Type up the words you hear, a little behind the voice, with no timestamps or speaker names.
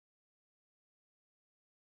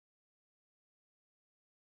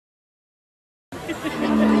I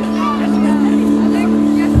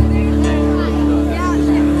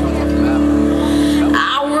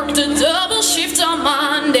worked a double shift on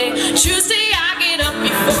Monday. Tuesday I get up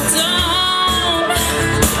before dawn.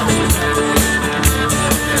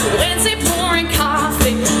 Wednesday pouring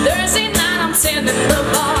coffee. Thursday night I'm tending the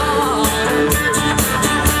bar.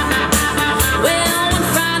 Well, when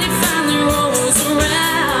Friday finally rolls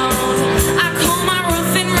around, I call my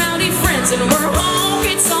rough and rowdy friends and we're all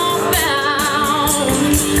guitar bound.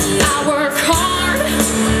 I work hard,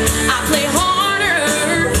 I play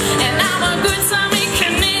harder, and I'm a good time in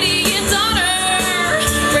Canadian daughter.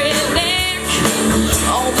 Redneck,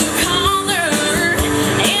 all blue collar,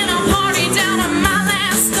 and I'll party down to my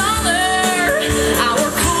last dollar. I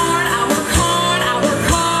work hard, I work hard, I work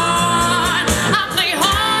hard, I play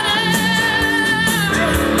harder.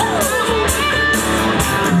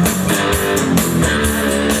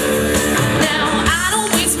 Now I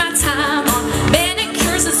don't waste my time on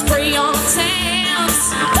manicures and spray on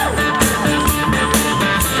tans,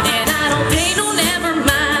 and I don't pay no never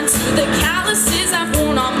mind to the calluses I've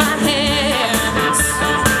worn on my hands.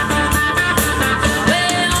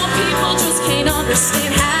 Well, people just can't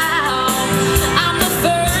understand how I'm the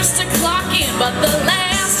first to clock in but the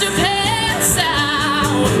last to pass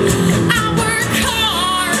out. I work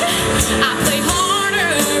hard, I play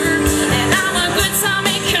harder, and I'm a good time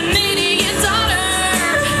in Canadian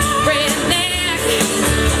daughter. Redneck,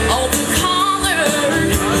 all blue collar,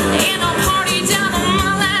 and I'll party down on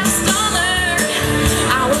my last dollar.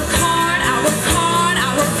 I work hard, I work hard, I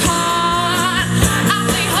work hard, I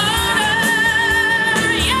play harder,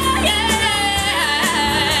 yeah, yeah.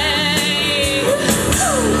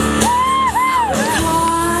 I work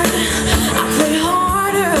hard, I play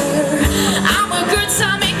harder, I'm a good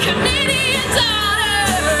time in Canadian daughter.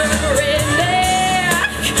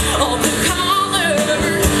 Redneck, all blue collar,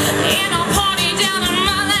 and I'll party down on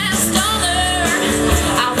my last dollar.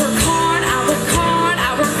 I work hard, I work hard,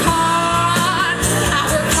 I work hard, I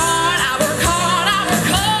work hard, I work hard, I work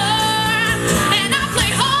hard, and I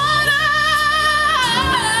play harder,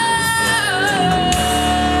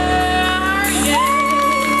 yeah.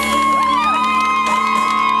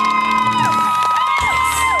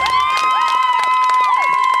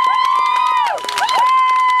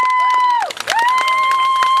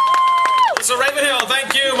 So Ravenhill,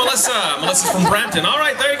 thank you, Melissa. Melissa's from Brampton. All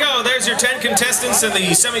right, there you go. There's your 10 contestants in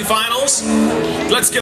the semifinals. Let's give